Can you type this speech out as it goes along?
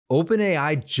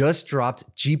OpenAI just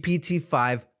dropped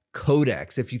GPT-5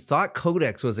 Codex. If you thought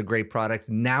Codex was a great product,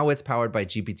 now it's powered by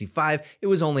GPT-5. It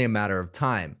was only a matter of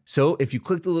time. So if you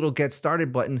click the little Get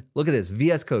Started button, look at this: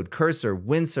 VS Code, Cursor,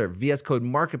 Windsurf, VS Code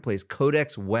Marketplace,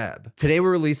 Codex Web. Today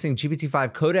we're releasing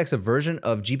GPT-5 Codex, a version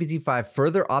of GPT-5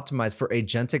 further optimized for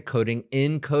agentic coding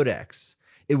in Codex.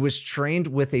 It was trained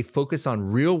with a focus on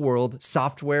real-world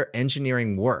software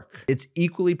engineering work. It's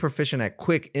equally proficient at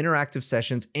quick, interactive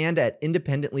sessions and at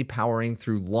independently powering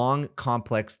through long,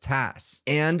 complex tasks.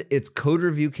 And its code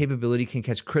review capability can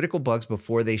catch critical bugs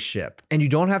before they ship. And you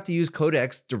don't have to use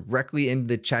Codex directly in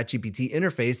the ChatGPT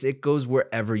interface. It goes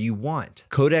wherever you want.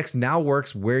 Codex now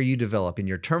works where you develop, in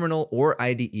your terminal or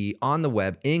IDE, on the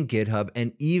web, in GitHub,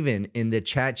 and even in the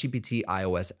ChatGPT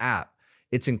iOS app.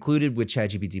 It's included with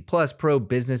ChatGPT Plus, Pro,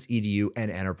 Business, EDU, and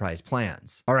Enterprise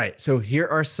plans. All right, so here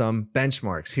are some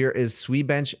benchmarks. Here is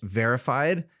SweBench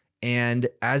verified. And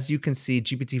as you can see,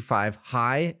 GPT-5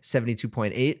 high,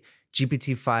 72.8.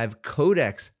 GPT-5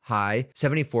 Codex high,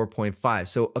 74.5.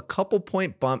 So a couple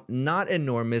point bump, not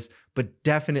enormous, but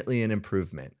definitely an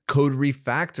improvement. Code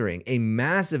refactoring, a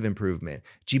massive improvement.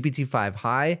 GPT-5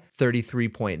 high,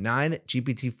 33.9.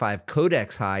 GPT-5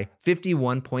 Codex high,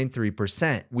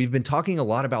 51.3%. We've been talking a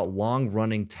lot about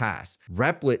long-running tasks.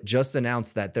 Replit just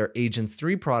announced that their Agents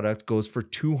 3 product goes for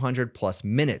 200 plus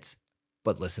minutes.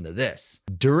 But listen to this.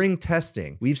 During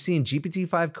testing, we've seen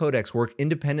GPT-5 Codex work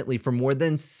independently for more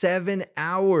than 7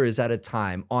 hours at a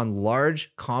time on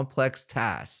large, complex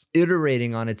tasks,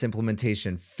 iterating on its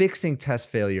implementation, fixing test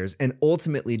failures, and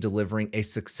ultimately delivering a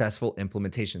successful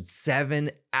implementation. 7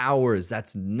 hours,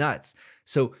 that's nuts.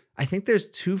 So I think there's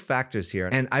two factors here,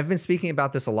 and I've been speaking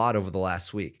about this a lot over the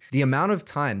last week. The amount of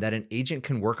time that an agent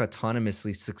can work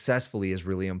autonomously successfully is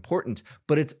really important,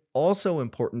 but it's also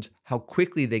important how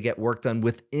quickly they get work done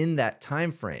within that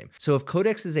time frame. So if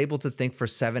Codex is able to think for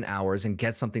 7 hours and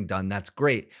get something done, that's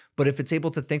great. But if it's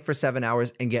able to think for 7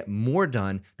 hours and get more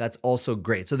done, that's also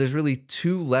great. So there's really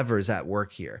two levers at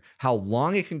work here: how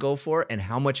long it can go for and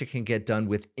how much it can get done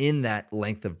within that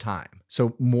length of time.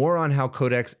 So more on how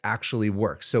Codex actually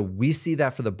works. So we see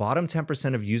that for the bottom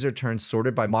 10% of user turns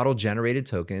sorted by model-generated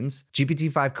tokens,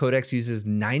 GPT-5 Codex uses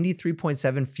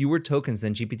 93.7 fewer tokens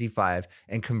than GPT-5,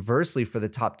 and conversely for the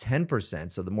top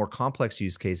 10%, so the more complex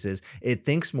use cases, it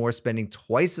thinks more, spending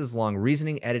twice as long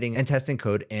reasoning, editing, and testing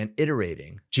code and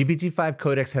iterating. GPT-5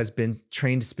 Codex has been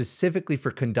trained specifically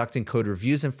for conducting code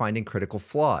reviews and finding critical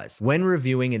flaws. When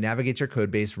reviewing, it navigates your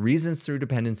code base, reasons through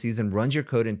dependencies, and runs your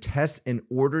code and tests in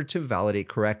order to validate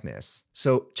correctness.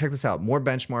 So check this out, more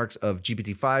benchmarks of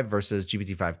GPT-5 versus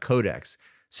GPT-5 Codex.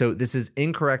 So this is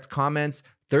incorrect comments,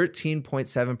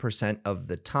 13.7% of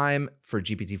the time for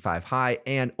GPT-5 high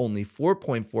and only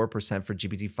 4.4% for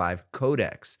GPT-5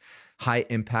 Codex. High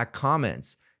impact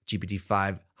comments,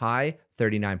 GPT-5 high,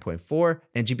 39.4,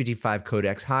 and GPT-5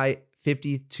 Codex high,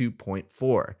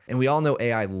 52.4. And we all know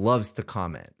AI loves to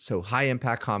comment. So high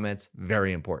impact comments,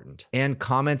 very important. And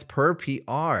comments per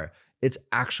PR, it's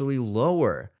actually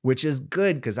lower, which is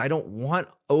good because I don't want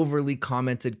overly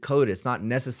commented code. It's not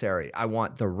necessary. I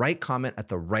want the right comment at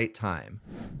the right time.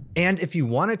 And if you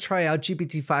want to try out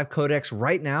GPT-5 Codex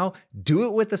right now, do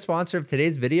it with the sponsor of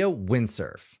today's video,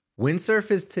 Windsurf. Windsurf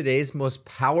is today's most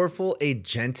powerful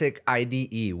agentic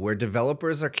IDE where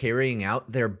developers are carrying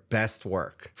out their best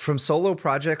work. From solo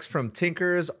projects from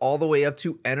tinkers all the way up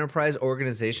to enterprise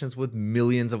organizations with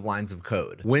millions of lines of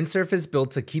code. Windsurf is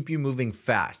built to keep you moving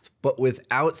fast, but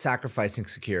without sacrificing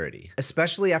security.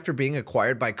 Especially after being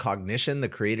acquired by Cognition, the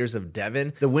creators of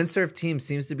Devin, the Windsurf team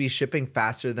seems to be shipping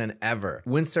faster than ever.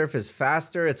 Windsurf is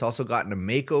faster, it's also gotten a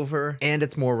makeover, and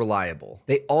it's more reliable.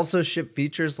 They also ship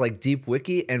features like Deep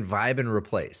Wiki and Vibe and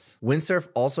Replace. Windsurf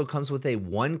also comes with a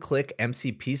one-click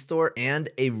MCP store and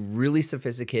a really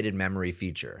sophisticated memory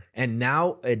feature. And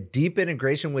now a deep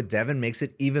integration with Devin makes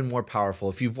it even more powerful.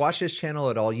 If you've watched this channel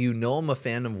at all, you know I'm a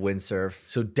fan of Windsurf,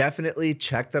 so definitely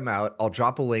check them out. I'll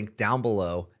drop a link down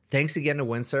below. Thanks again to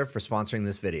Windsurf for sponsoring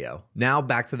this video. Now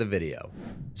back to the video.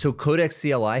 So Codex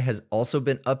CLI has also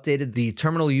been updated. The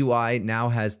terminal UI now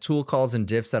has tool calls and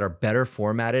diffs that are better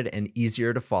formatted and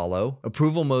easier to follow.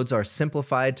 Approval modes are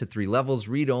simplified to 3 levels: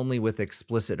 read-only with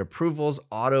explicit approvals,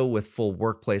 auto with full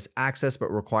workplace access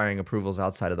but requiring approvals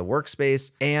outside of the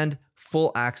workspace, and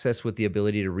full access with the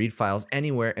ability to read files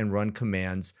anywhere and run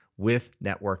commands with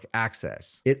network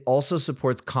access. It also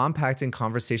supports compacting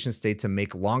conversation state to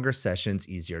make longer sessions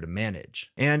easier to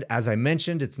manage. And as I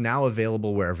mentioned, it's now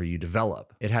available wherever you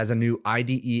develop. It has a new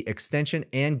IDE extension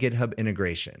and GitHub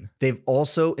integration. They've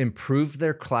also improved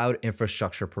their cloud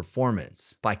infrastructure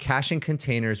performance. By caching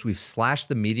containers, we've slashed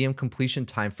the median completion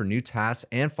time for new tasks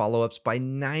and follow-ups by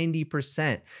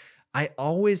 90%. I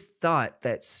always thought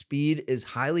that speed is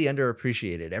highly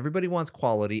underappreciated. Everybody wants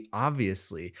quality,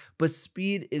 obviously, but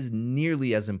speed is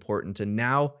nearly as important, and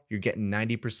now you're getting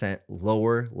 90%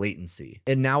 lower latency.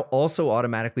 It now also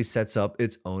automatically sets up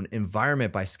its own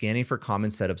environment by scanning for common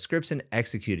setup scripts and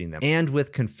executing them. And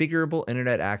with configurable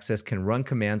internet access, can run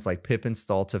commands like pip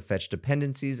install to fetch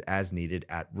dependencies as needed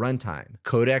at runtime.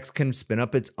 Codex can spin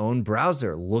up its own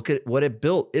browser, look at what it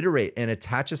built, iterate, and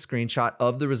attach a screenshot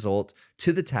of the result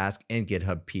to the task and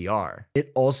GitHub PR.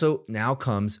 It also now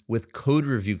comes with code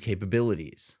review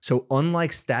capabilities. So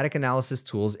unlike static analysis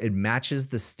tools, it matches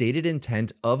the stated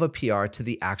intent of a PR to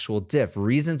the actual diff,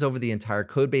 reasons over the entire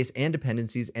codebase and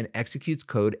dependencies, and executes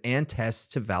code and tests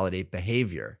to validate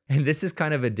behavior. And this is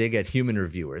kind of a dig at human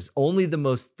reviewers. Only the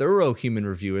most thorough human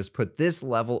reviewers put this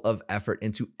level of effort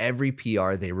into every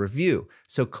PR they review.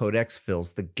 So Codex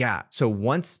fills the gap. So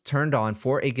once turned on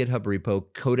for a GitHub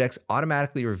repo, Codex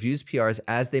automatically reviews PRs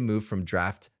as they move from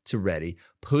draft to ready,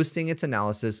 posting its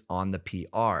analysis on the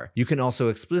PR. You can also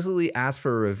explicitly ask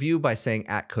for a review by saying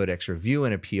 @Codex review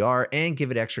in a PR and give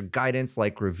it extra guidance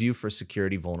like review for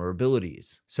security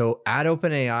vulnerabilities. So at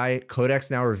OpenAI,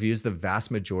 Codex now reviews the vast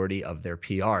majority of their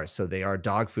PRs, so they are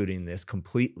dogfooding this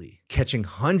completely, catching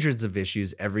hundreds of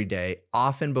issues every day,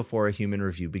 often before a human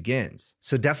review begins.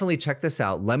 So definitely check this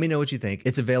out. Let me know what you think.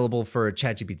 It's available for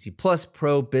ChatGPT Plus,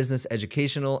 Pro, Business,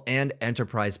 Educational, and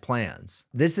Enterprise plans.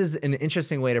 This is an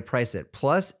interesting way to price it.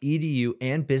 Plus, EDU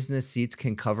and business seats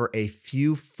can cover a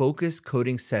few focused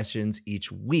coding sessions each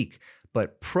week.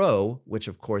 But Pro, which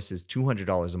of course is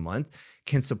 $200 a month,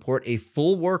 can support a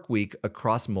full work week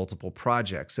across multiple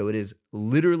projects. So it is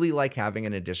literally like having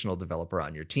an additional developer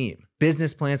on your team.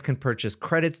 Business plans can purchase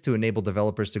credits to enable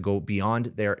developers to go beyond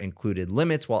their included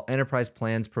limits, while enterprise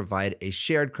plans provide a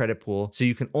shared credit pool so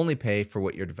you can only pay for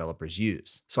what your developers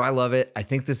use. So I love it. I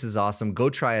think this is awesome. Go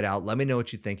try it out. Let me know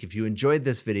what you think. If you enjoyed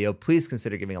this video, please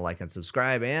consider giving a like and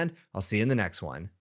subscribe, and I'll see you in the next one.